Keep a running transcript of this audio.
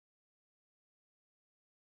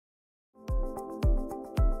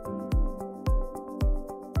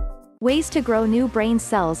Ways to grow new brain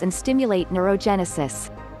cells and stimulate neurogenesis.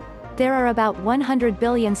 There are about 100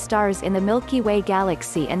 billion stars in the Milky Way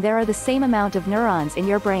galaxy, and there are the same amount of neurons in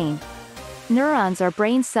your brain. Neurons are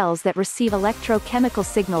brain cells that receive electrochemical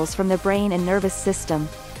signals from the brain and nervous system.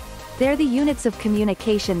 They're the units of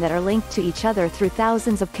communication that are linked to each other through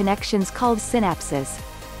thousands of connections called synapses.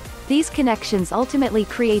 These connections ultimately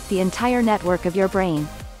create the entire network of your brain.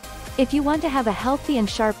 If you want to have a healthy and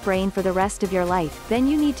sharp brain for the rest of your life, then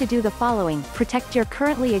you need to do the following: protect your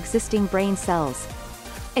currently existing brain cells.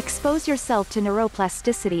 Expose yourself to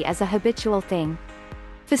neuroplasticity as a habitual thing.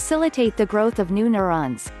 Facilitate the growth of new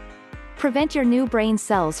neurons. Prevent your new brain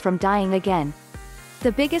cells from dying again.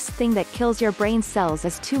 The biggest thing that kills your brain cells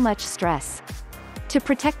is too much stress. To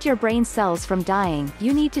protect your brain cells from dying,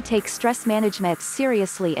 you need to take stress management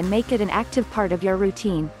seriously and make it an active part of your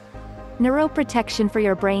routine. Neuroprotection for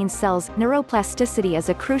your brain cells. Neuroplasticity is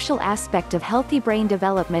a crucial aspect of healthy brain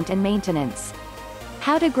development and maintenance.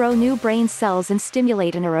 How to grow new brain cells and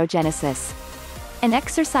stimulate neurogenesis. An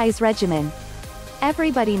exercise regimen.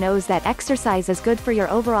 Everybody knows that exercise is good for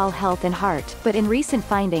your overall health and heart, but in recent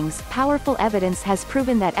findings, powerful evidence has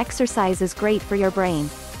proven that exercise is great for your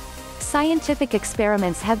brain. Scientific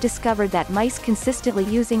experiments have discovered that mice consistently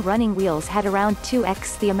using running wheels had around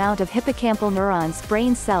 2x the amount of hippocampal neurons,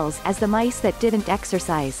 brain cells, as the mice that didn't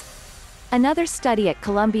exercise. Another study at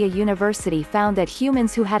Columbia University found that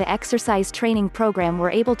humans who had an exercise training program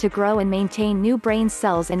were able to grow and maintain new brain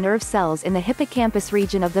cells and nerve cells in the hippocampus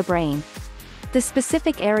region of the brain. The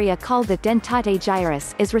specific area called the dentate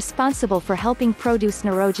gyrus is responsible for helping produce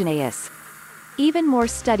neurogenesis. Even more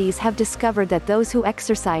studies have discovered that those who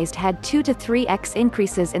exercised had 2 to 3x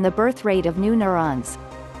increases in the birth rate of new neurons.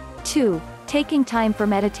 2. Taking time for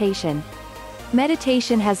meditation.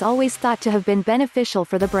 Meditation has always thought to have been beneficial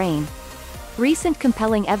for the brain. Recent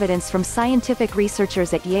compelling evidence from scientific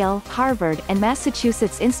researchers at Yale, Harvard, and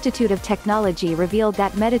Massachusetts Institute of Technology revealed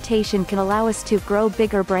that meditation can allow us to grow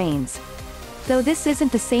bigger brains. Though this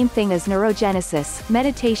isn't the same thing as neurogenesis,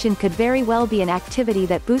 meditation could very well be an activity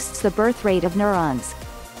that boosts the birth rate of neurons.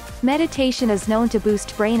 Meditation is known to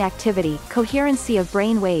boost brain activity, coherency of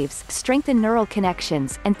brain waves, strengthen neural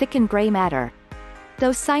connections, and thicken gray matter.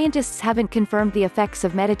 Though scientists haven't confirmed the effects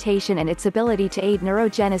of meditation and its ability to aid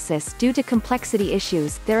neurogenesis due to complexity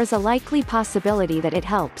issues, there is a likely possibility that it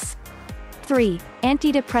helps. 3.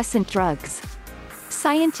 Antidepressant drugs.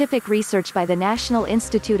 Scientific research by the National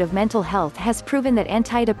Institute of Mental Health has proven that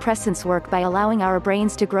antidepressants work by allowing our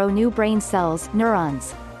brains to grow new brain cells,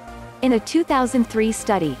 neurons. In a 2003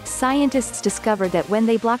 study, scientists discovered that when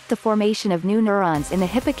they blocked the formation of new neurons in the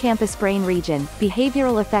hippocampus brain region,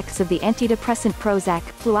 behavioral effects of the antidepressant Prozac,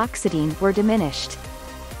 fluoxetine, were diminished.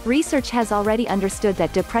 Research has already understood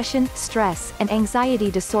that depression, stress, and anxiety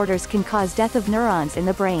disorders can cause death of neurons in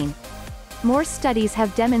the brain. More studies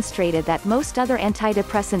have demonstrated that most other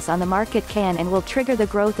antidepressants on the market can and will trigger the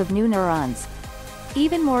growth of new neurons.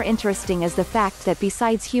 Even more interesting is the fact that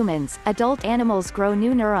besides humans, adult animals grow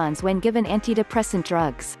new neurons when given antidepressant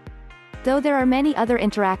drugs. Though there are many other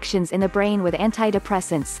interactions in the brain with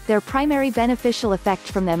antidepressants, their primary beneficial effect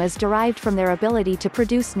from them is derived from their ability to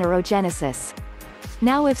produce neurogenesis.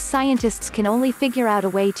 Now, if scientists can only figure out a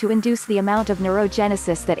way to induce the amount of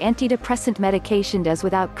neurogenesis that antidepressant medication does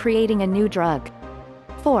without creating a new drug.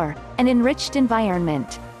 4. An enriched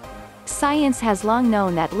environment. Science has long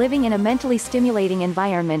known that living in a mentally stimulating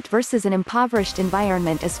environment versus an impoverished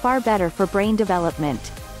environment is far better for brain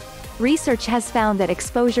development. Research has found that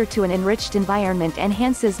exposure to an enriched environment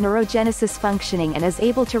enhances neurogenesis functioning and is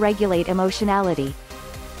able to regulate emotionality.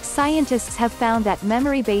 Scientists have found that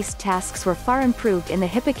memory-based tasks were far improved in the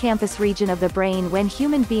hippocampus region of the brain when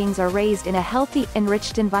human beings are raised in a healthy,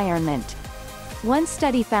 enriched environment. One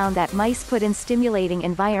study found that mice put in stimulating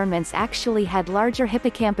environments actually had larger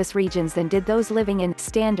hippocampus regions than did those living in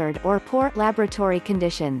standard or poor laboratory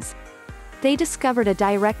conditions. They discovered a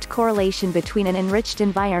direct correlation between an enriched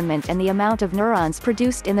environment and the amount of neurons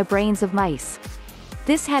produced in the brains of mice.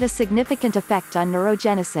 This had a significant effect on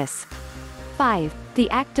neurogenesis. 5. The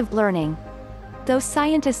act of learning. Though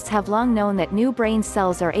scientists have long known that new brain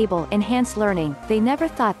cells are able to enhance learning, they never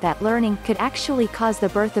thought that learning could actually cause the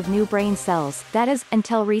birth of new brain cells, that is,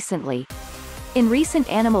 until recently. In recent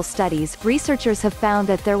animal studies, researchers have found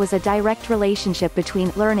that there was a direct relationship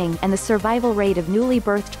between learning and the survival rate of newly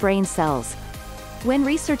birthed brain cells. When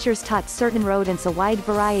researchers taught certain rodents a wide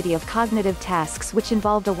variety of cognitive tasks which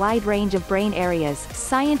involved a wide range of brain areas,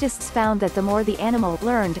 scientists found that the more the animal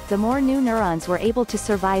learned, the more new neurons were able to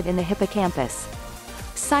survive in the hippocampus.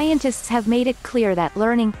 Scientists have made it clear that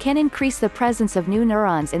learning can increase the presence of new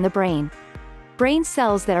neurons in the brain. Brain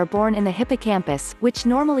cells that are born in the hippocampus, which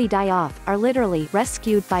normally die off, are literally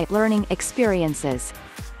rescued by learning experiences.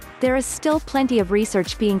 There is still plenty of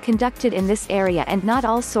research being conducted in this area and not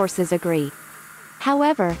all sources agree.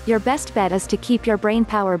 However, your best bet is to keep your brain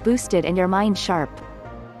power boosted and your mind sharp.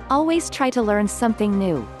 Always try to learn something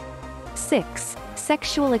new. 6.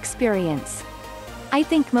 Sexual experience. I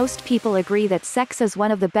think most people agree that sex is one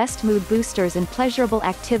of the best mood boosters and pleasurable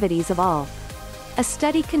activities of all. A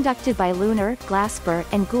study conducted by Lunar, Glasper,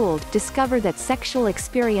 and Gould discovered that sexual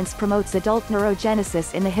experience promotes adult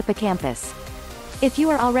neurogenesis in the hippocampus. If you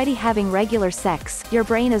are already having regular sex, your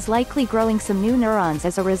brain is likely growing some new neurons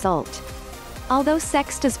as a result. Although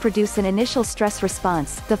sex does produce an initial stress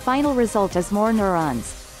response, the final result is more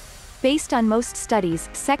neurons. Based on most studies,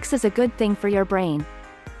 sex is a good thing for your brain.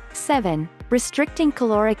 7. Restricting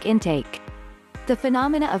caloric intake. The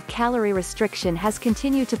phenomena of calorie restriction has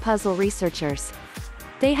continued to puzzle researchers.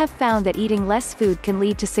 They have found that eating less food can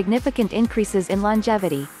lead to significant increases in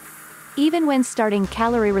longevity. Even when starting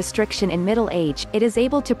calorie restriction in middle age, it is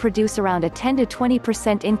able to produce around a 10 to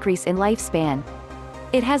 20% increase in lifespan.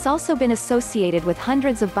 It has also been associated with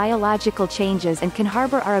hundreds of biological changes and can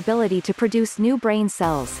harbor our ability to produce new brain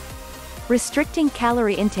cells. Restricting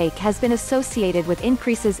calorie intake has been associated with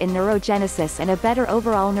increases in neurogenesis and a better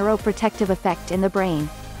overall neuroprotective effect in the brain.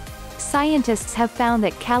 Scientists have found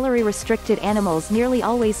that calorie-restricted animals nearly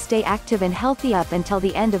always stay active and healthy up until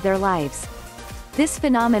the end of their lives. This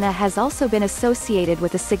phenomena has also been associated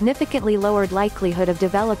with a significantly lowered likelihood of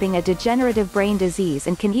developing a degenerative brain disease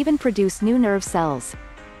and can even produce new nerve cells.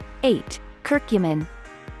 8. Curcumin.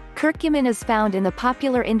 Curcumin is found in the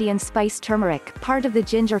popular Indian spice turmeric, part of the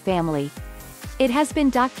ginger family. It has been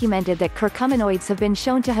documented that curcuminoids have been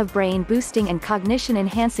shown to have brain-boosting and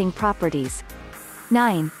cognition-enhancing properties.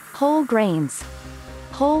 9. Whole grains.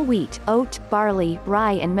 Whole wheat, oat, barley,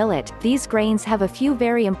 rye and millet, these grains have a few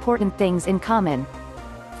very important things in common.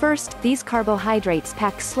 First, these carbohydrates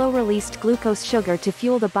pack slow-released glucose sugar to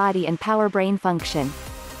fuel the body and power brain function.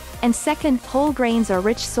 And second, whole grains are a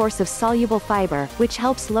rich source of soluble fiber, which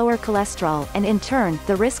helps lower cholesterol, and in turn,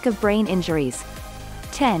 the risk of brain injuries.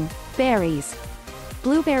 10. Berries.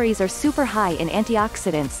 Blueberries are super high in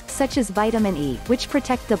antioxidants, such as vitamin E, which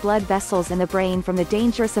protect the blood vessels in the brain from the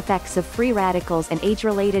dangerous effects of free radicals and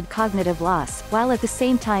age-related cognitive loss, while at the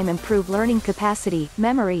same time improve learning capacity,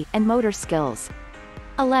 memory, and motor skills.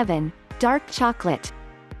 11. Dark chocolate.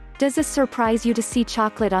 Does it surprise you to see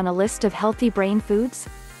chocolate on a list of healthy brain foods?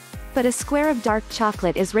 But a square of dark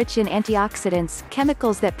chocolate is rich in antioxidants,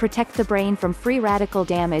 chemicals that protect the brain from free radical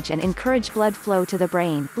damage and encourage blood flow to the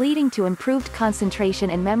brain, leading to improved concentration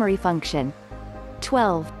and memory function.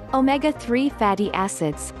 12. Omega-3 fatty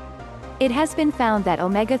acids. It has been found that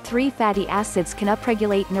omega-3 fatty acids can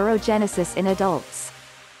upregulate neurogenesis in adults.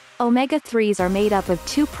 Omega-3s are made up of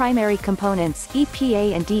two primary components,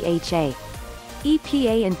 EPA and DHA.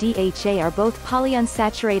 EPA and DHA are both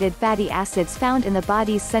polyunsaturated fatty acids found in the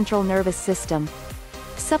body's central nervous system.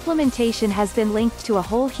 Supplementation has been linked to a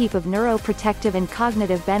whole heap of neuroprotective and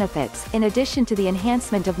cognitive benefits, in addition to the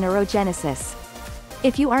enhancement of neurogenesis.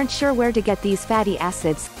 If you aren't sure where to get these fatty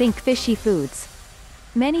acids, think fishy foods.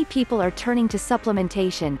 Many people are turning to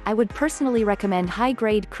supplementation. I would personally recommend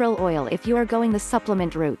high-grade krill oil if you are going the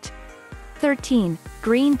supplement route. 13.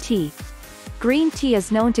 Green tea. Green tea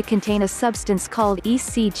is known to contain a substance called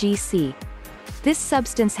ECGC. This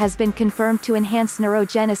substance has been confirmed to enhance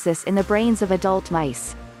neurogenesis in the brains of adult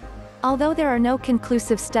mice. Although there are no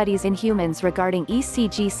conclusive studies in humans regarding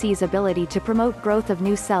ECGC's ability to promote growth of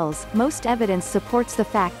new cells, most evidence supports the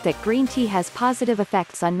fact that green tea has positive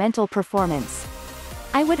effects on mental performance.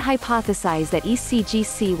 I would hypothesize that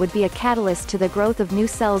ECGC would be a catalyst to the growth of new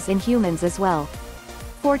cells in humans as well.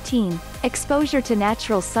 14. Exposure to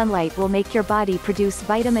natural sunlight will make your body produce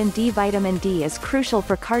vitamin D. Vitamin D is crucial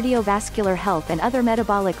for cardiovascular health and other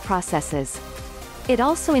metabolic processes. It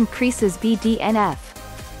also increases BDNF.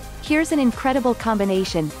 Here's an incredible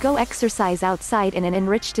combination: go exercise outside in an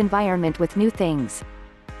enriched environment with new things.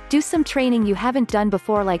 Do some training you haven't done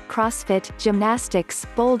before like CrossFit, gymnastics,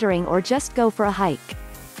 bouldering, or just go for a hike.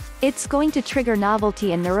 It's going to trigger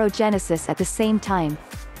novelty and neurogenesis at the same time.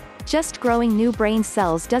 Just growing new brain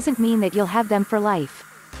cells doesn't mean that you'll have them for life.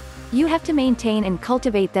 You have to maintain and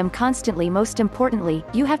cultivate them constantly. Most importantly,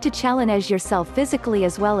 you have to challenge yourself physically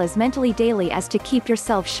as well as mentally daily as to keep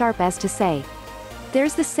yourself sharp, as to say.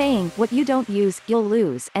 There's the saying, what you don't use, you'll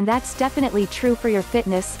lose, and that's definitely true for your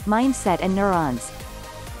fitness, mindset and neurons.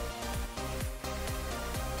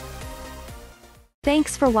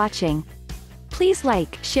 Thanks for watching. Please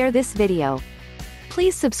like, share this video.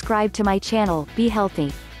 Please subscribe to my channel. Be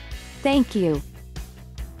healthy. Thank you.